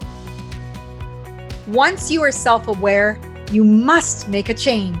Once you are self-aware, you must make a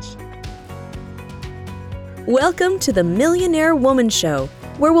change. Welcome to the Millionaire Woman Show,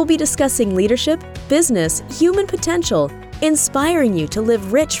 where we'll be discussing leadership, business, human potential, inspiring you to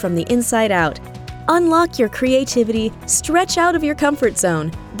live rich from the inside out. Unlock your creativity, stretch out of your comfort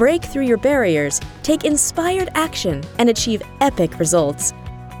zone, break through your barriers, take inspired action, and achieve epic results.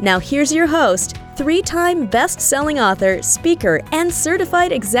 Now here's your host, 3-time best-selling author, speaker, and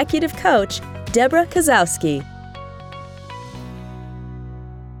certified executive coach, Deborah Kozowski.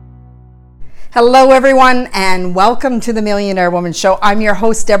 Hello, everyone, and welcome to the Millionaire Woman Show. I'm your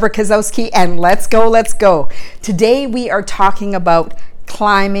host, Deborah Kozowski, and let's go. Today, we are talking about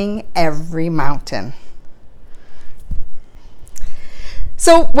climbing every mountain.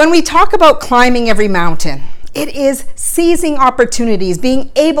 So when we talk about climbing every mountain, it is seizing opportunities,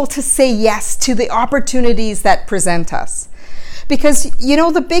 being able to say yes to the opportunities that present us. Because,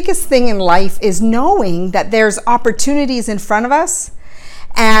 the biggest thing in life is knowing that there's opportunities in front of us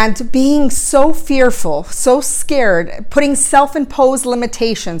and being so fearful, so scared, putting self-imposed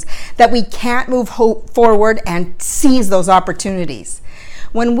limitations that we can't move forward and seize those opportunities.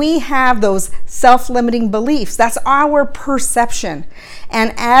 When we have those self-limiting beliefs, that's our perception.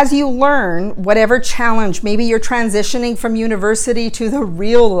 And as you learn whatever challenge, maybe you're transitioning from university to the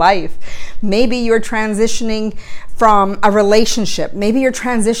real life, maybe you're transitioning from a relationship, maybe you're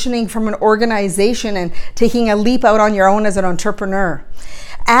transitioning from an organization and taking a leap out on your own as an entrepreneur.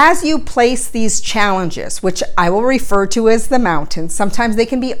 As you place these challenges, which I will refer to as the mountains, sometimes they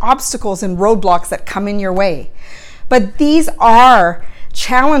can be obstacles and roadblocks that come in your way. But these are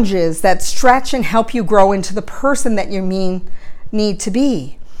challenges that stretch and help you grow into the person that you need to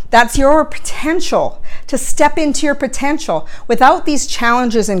be. That's your potential, to step into your potential. Without these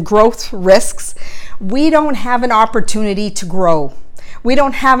challenges and growth risks, we don't have an opportunity to grow. We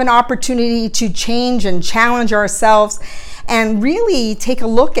don't have an opportunity to change and challenge ourselves and really take a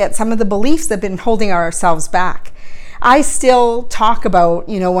look at some of the beliefs that have been holding ourselves back. I still talk about,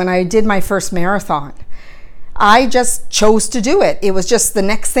 when I did my first marathon, I just chose to do it. It was just the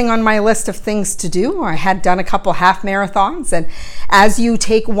next thing on my list of things to do. I had done a couple half marathons, and as you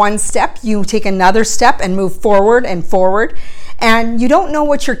take one step, you take another step and move forward and forward. And you don't know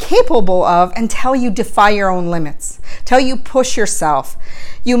what you're capable of until you defy your own limits, till you push yourself.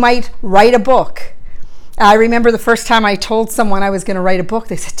 You might write a book. I remember the first time I told someone I was going to write a book,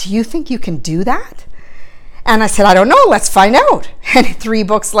 they said, "Do you think you can do that?" And I said, "I don't know, let's find out." And 3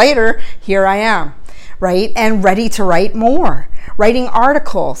 books later, here I am. Right? And ready to write more, writing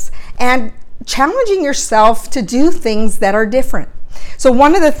articles and challenging yourself to do things that are different. So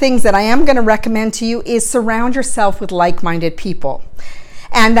one of the things that I am going to recommend to you is surround yourself with like-minded people.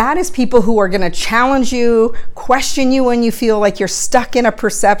 And that is people who are going to challenge you, question you when you feel like you're stuck in a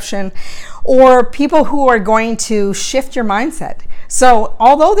perception, or people who are going to shift your mindset. So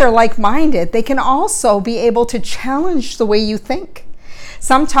although they're like-minded, they can also be able to challenge the way you think.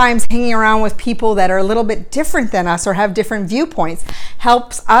 Sometimes hanging around with people that are a little bit different than us or have different viewpoints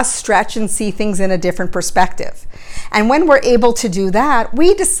helps us stretch and see things in a different perspective. And when we're able to do that,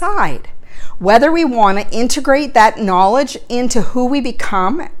 we decide whether we want to integrate that knowledge into who we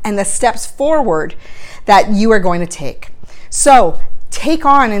become and the steps forward that you are going to take. So take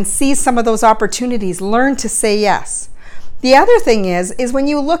on and seize some of those opportunities. Learn to say yes. The other thing is when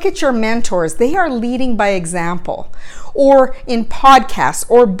you look at your mentors, they are leading by example, or in podcasts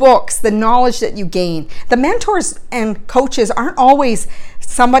or books, the knowledge that you gain. The mentors and coaches aren't always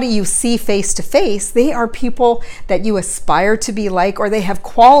somebody you see face to face. They are people that you aspire to be like, or they have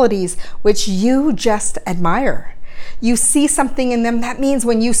qualities which you just admire. You see something in them, that means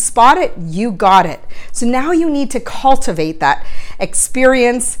when you spot it, you got it. So now you need to cultivate that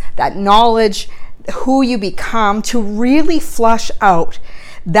experience, that knowledge, who you become, to really flush out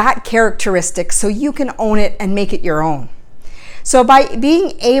that characteristic so you can own it and make it your own. So by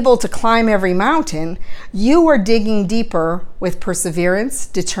being able to climb every mountain, you are digging deeper with perseverance,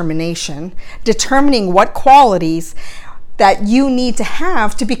 determination, determining what qualities that you need to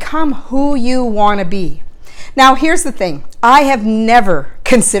have to become who you want to be. Now, here's the thing. I have never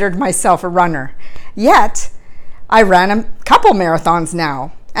considered myself a runner, yet I ran a couple marathons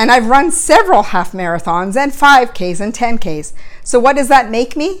now. And I've run several half marathons and 5Ks and 10Ks. So what does that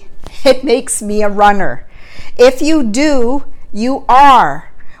make me? It makes me a runner. If you do, you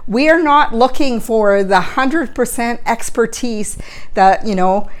are. We are not looking for the 100% expertise that,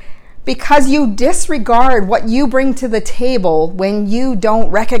 because you disregard what you bring to the table when you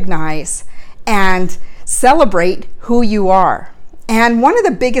don't recognize and celebrate who you are. And one of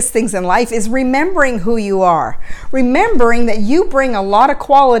the biggest things in life is remembering who you are, remembering that you bring a lot of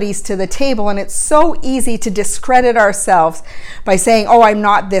qualities to the table, and it's so easy to discredit ourselves by saying, oh, I'm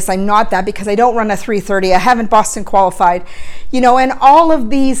not this, I'm not that, because I don't run a 3:30, I haven't Boston qualified, and all of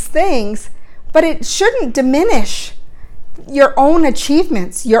these things. But it shouldn't diminish your own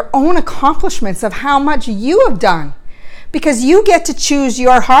achievements, your own accomplishments of how much you have done, because you get to choose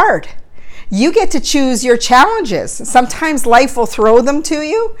your hard. You get to choose your challenges. Sometimes life will throw them to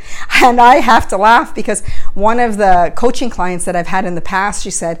you. And I have to laugh because one of the coaching clients that I've had in the past,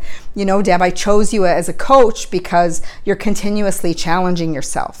 she said, Deb, I chose you as a coach because you're continuously challenging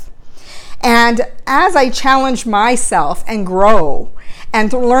yourself. And as I challenge myself and grow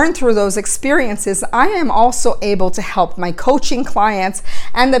and learn through those experiences, I am also able to help my coaching clients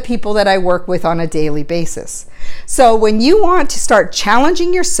and the people that I work with on a daily basis. So when you want to start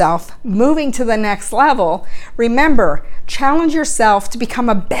challenging yourself, moving to the next level, remember, challenge yourself to become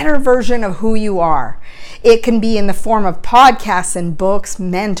a better version of who you are. It can be in the form of podcasts and books,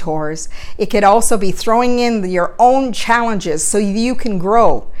 mentors. It could also be throwing in your own challenges so you can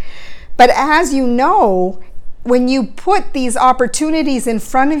grow. But as you know, when you put these opportunities in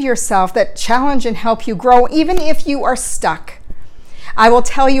front of yourself that challenge and help you grow, even if you are stuck, I will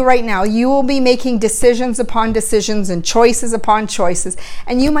tell you right now, you will be making decisions upon decisions and choices upon choices,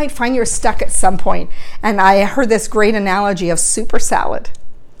 and you might find you're stuck at some point. And I heard this great analogy of super salad.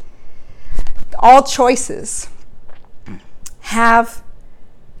 All choices have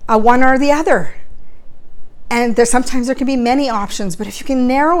a one or the other. And sometimes there can be many options, but if you can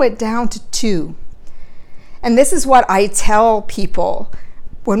narrow it down to two. And this is what I tell people.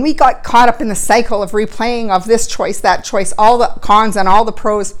 When we got caught up in the cycle of replaying of this choice, that choice, all the cons and all the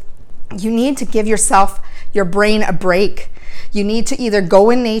pros, you need to give your brain a break. You need to either go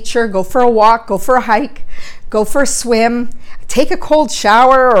in nature, go for a walk, go for a hike, go for a swim, take a cold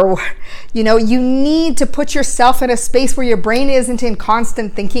shower, or, you need to put yourself in a space where your brain isn't in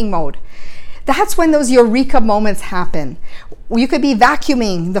constant thinking mode. That's when those eureka moments happen. You could be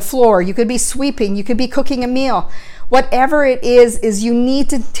vacuuming the floor, you could be sweeping, you could be cooking a meal. Whatever it is you need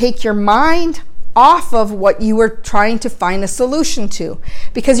to take your mind off of what you were trying to find a solution to,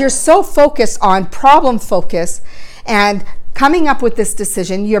 because you're so focused on problem focus and coming up with this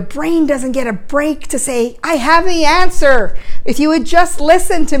decision. Your brain doesn't get a break to say, I have the answer, if you would just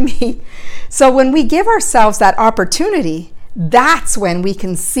listen to me. So when we give ourselves that opportunity, that's when we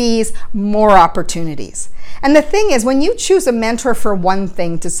can seize more opportunities. And the thing is, when you choose a mentor for one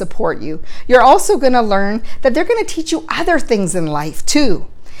thing to support you, you're also going to learn that they're going to teach you other things in life too.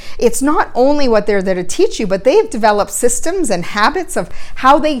 It's not only what they're there to teach you, but they've developed systems and habits of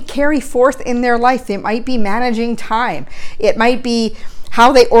how they carry forth in their life. It might be managing time. It might be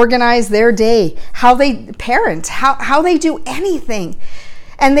how they organize their day, how they parent, how they do anything.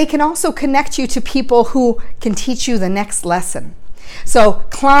 And they can also connect you to people who can teach you the next lesson. So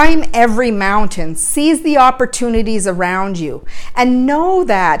climb every mountain, seize the opportunities around you, and know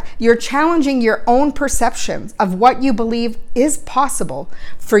that you're challenging your own perceptions of what you believe is possible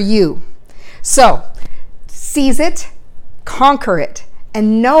for you. So seize it, conquer it,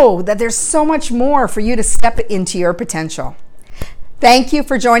 and know that there's so much more for you to step into your potential. Thank you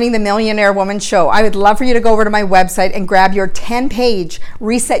for joining the Millionaire Woman Show. I would love for you to go over to my website and grab your 10-page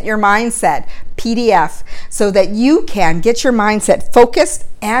Reset Your Mindset PDF so that you can get your mindset focused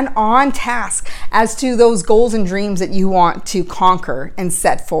and on task as to those goals and dreams that you want to conquer and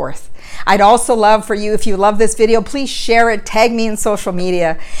set forth. I'd also love for you, if you love this video, please share it, tag me in social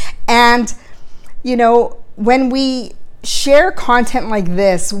media. And, when we share content like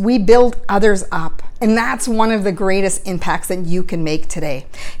this, we build others up. And that's one of the greatest impacts that you can make today.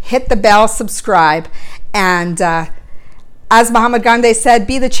 Hit the bell, subscribe, and as Mahatma Gandhi said,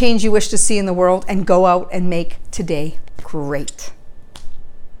 be the change you wish to see in the world and go out and make today great.